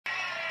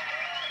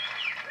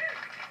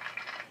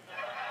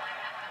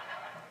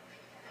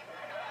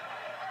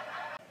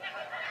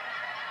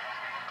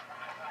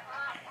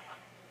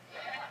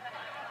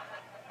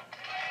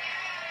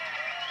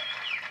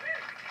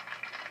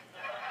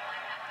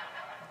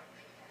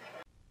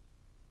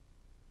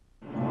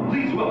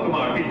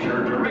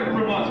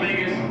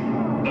Vegas,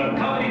 the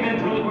comedy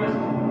ventriloquist,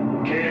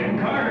 Ken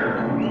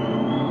Karter.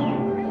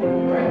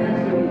 Right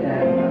next to me,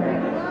 Daddy. Right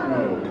next to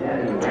me,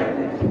 Daddy. Right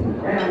next to me.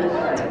 Right on this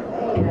side.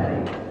 Hey,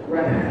 Daddy.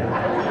 Right.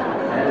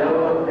 Hello,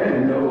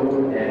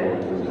 hello, Daddy.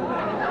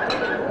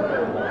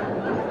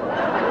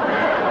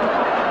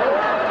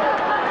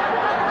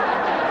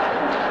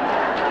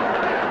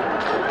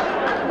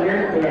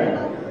 You're dead.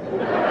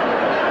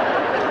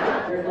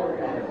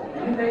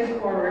 You face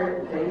forward,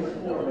 face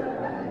forward.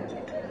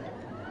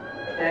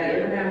 Daddy,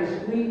 every time you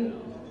squeak,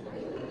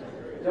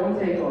 don't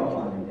take off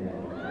on me,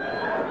 Daddy.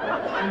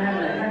 I'm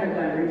having a heck of a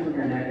time reaching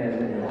your neck as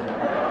it is.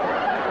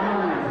 I'm on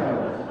my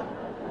toes.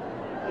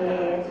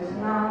 It's a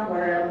small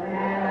world,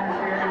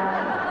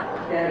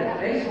 Daddy,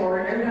 face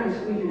forward. Every time you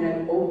squeeze your neck,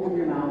 open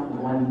your mouth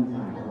one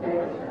time, okay?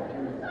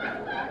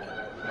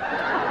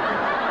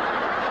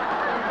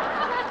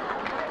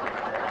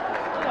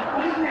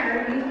 He's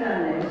married, he's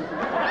done this.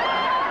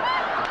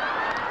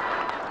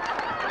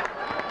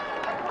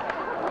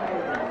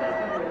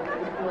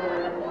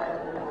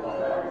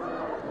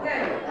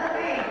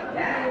 Okay.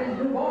 Daddy's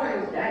two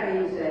boys. Daddy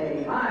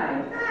say hi.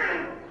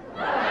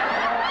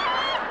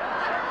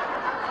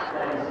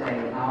 Daddy say,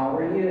 how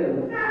are you?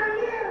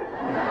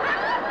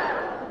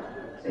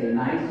 Say,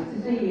 nice to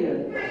see you.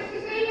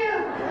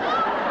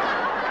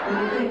 What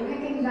do you think? I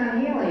think he's on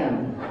helium.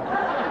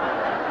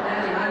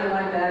 Daddy, how do you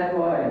like that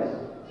voice?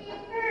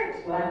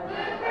 What?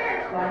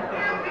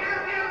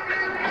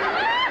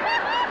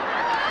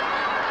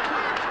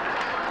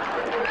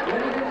 What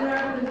do you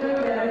deserve to do,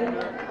 Daddy?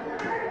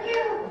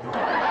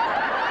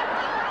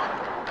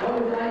 What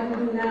would you like to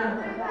do now?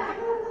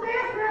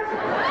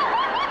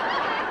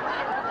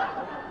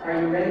 Are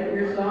you ready for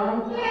your song?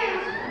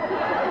 Yes.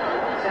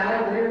 Sally,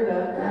 clear it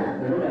up.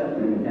 Clear it up.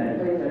 Daddy,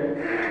 play third.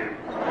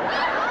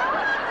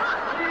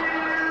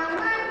 Now,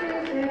 what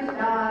is this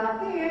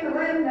dog in the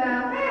window?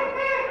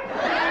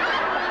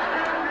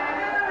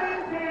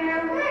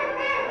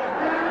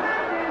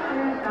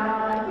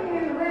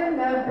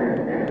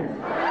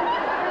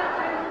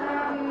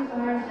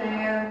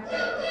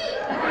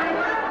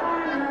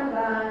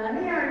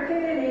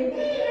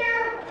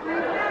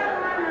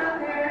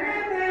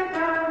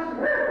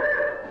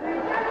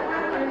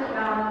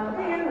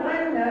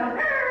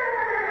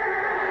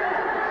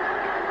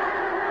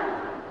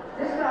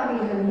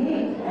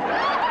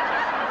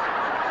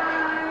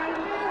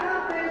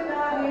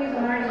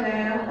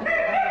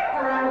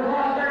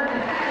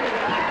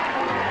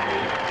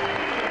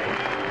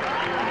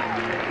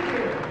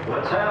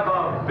 Let's have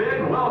a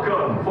big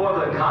welcome for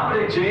the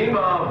comedy team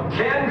of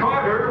Ken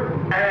Karter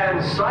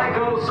and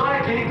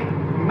psycho-psychic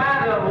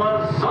Madame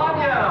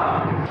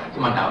Lasagna.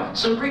 Come on now,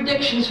 some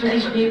predictions for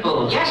these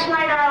people. Yes,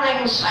 my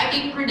darling,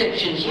 psychic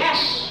predictions,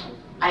 yes.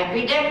 I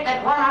predict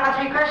that 1 out of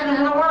 3 persons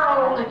in the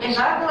world is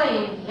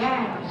ugly,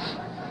 yes.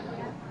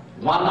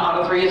 1 out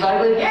of 3 is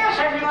ugly? Yes,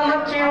 everyone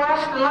look to your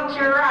left and look to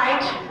your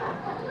right.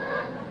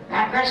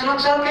 That person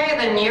looks okay,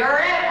 then you're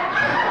it.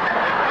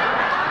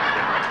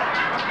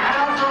 I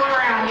don't fool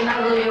around, you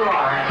know who you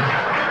are.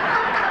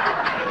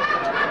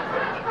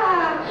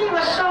 He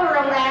was so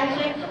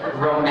romantic.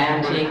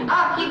 Romantic.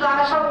 Oh, he got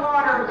us a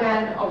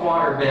waterbed. A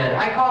waterbed.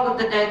 I called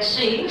it the Dead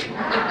Sea.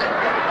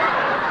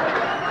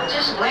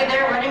 Just lay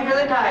there waiting for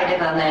the tide to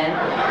come in.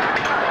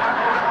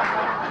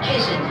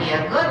 Isn't he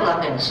a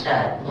good-looking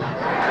stud?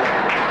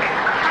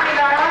 Hi,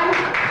 darling.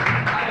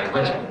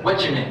 Hi,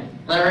 what's your name?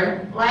 Larry?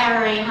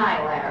 Larry. Hi,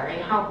 Larry.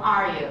 How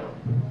are you?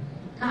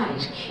 God,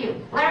 he's cute.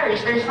 Larry,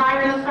 is there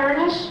fire in the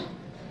furnace?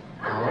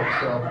 I hope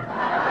so.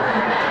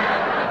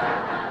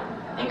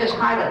 I think his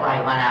pilot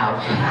light went out.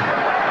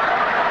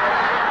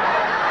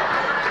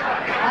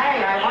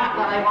 Larry, I want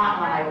what I want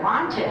when I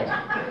want it.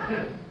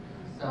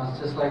 Sounds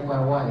just like my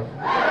wife.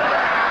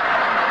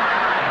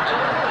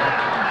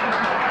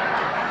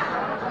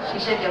 She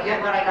said, you'll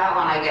get what I got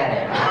when I get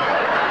it.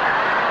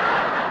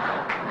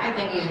 I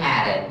think he's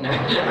had it.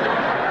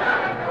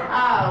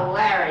 Oh,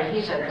 Larry,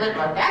 he's a good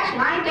look. That's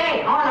my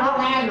date. I want to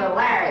hold hands with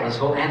Larry. Let's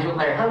hold hands with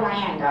Larry. Hold my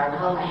hand, darling.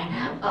 Hold my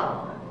hand.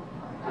 Oh.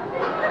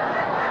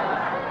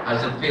 How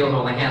does it feel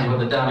holding hands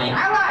with a dummy?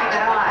 I like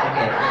it.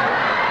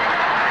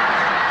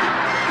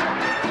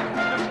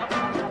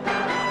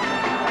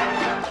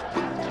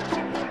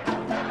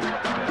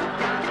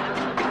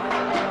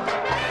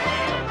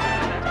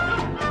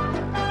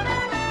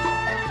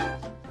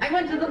 I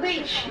went to the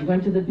beach. You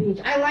went to the beach.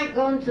 I like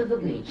going to the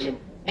beach.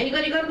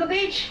 Anybody go to the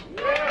beach?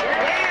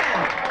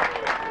 Yeah.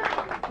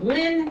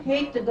 Men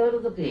hate to go to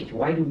the beach.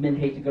 Why do men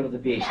hate to go to the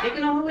beach? They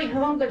can only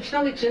hold their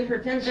stomachs in for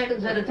 10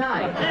 seconds at a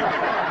time.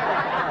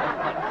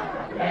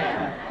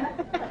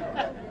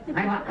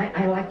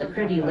 I like the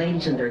pretty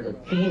ladies in their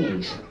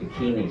bikinis.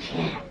 Bikinis.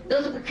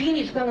 Those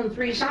bikinis come in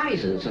 3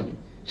 sizes.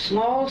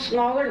 Small,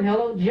 smaller, and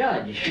hello,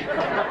 Judge.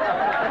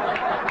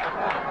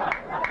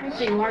 I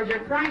see larger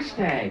price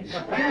tags.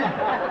 Yeah.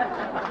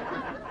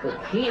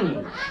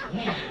 Bikinis.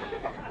 Yeah.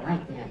 I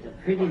like that. The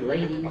pretty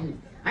ladies.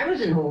 I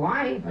was in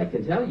Hawaii. I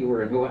could tell you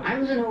were in Hawaii. I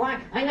was in Hawaii.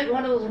 I met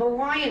one of those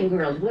Hawaiian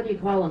girls. What do you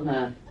call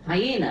them?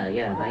 Hyena.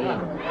 Yeah,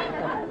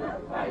 hyena.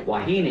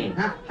 Wahine.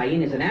 Huh?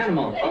 Hyena's an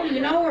animal. Oh,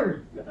 you know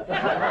her.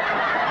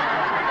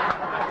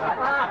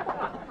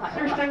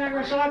 First time I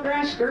ever saw a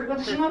grass skirt with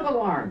a smoke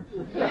alarm.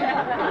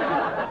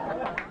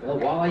 Well,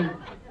 Wally,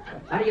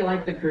 how do you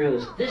like the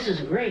cruise? This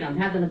is great. I'm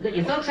having a good...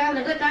 You folks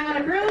having a good time on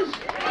a cruise?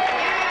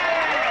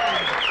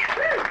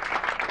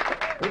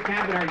 What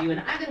cabin are you in?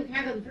 I'm in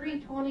cabin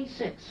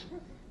 326.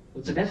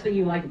 What's the best thing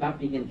you like about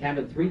being in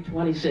cabin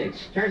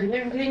 326? Charging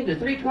everything to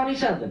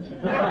 327.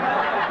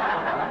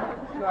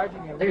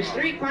 There's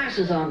 3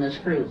 classes on this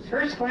cruise.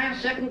 First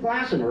class, second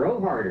class, and row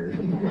harder.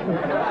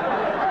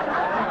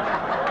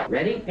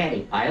 Ready?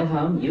 Ready. I'll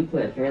hum, you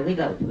quit. Here we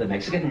go. The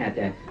Mexican hat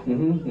there.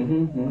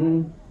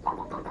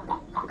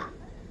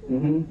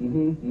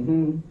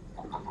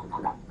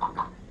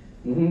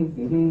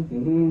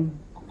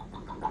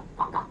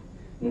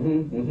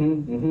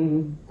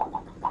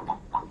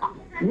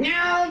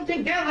 Now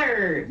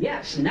together!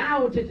 Yes,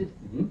 now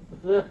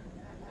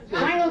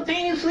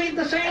simultaneously at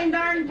the same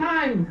darn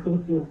time.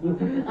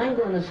 I'm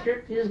going to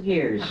strip his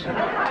gears.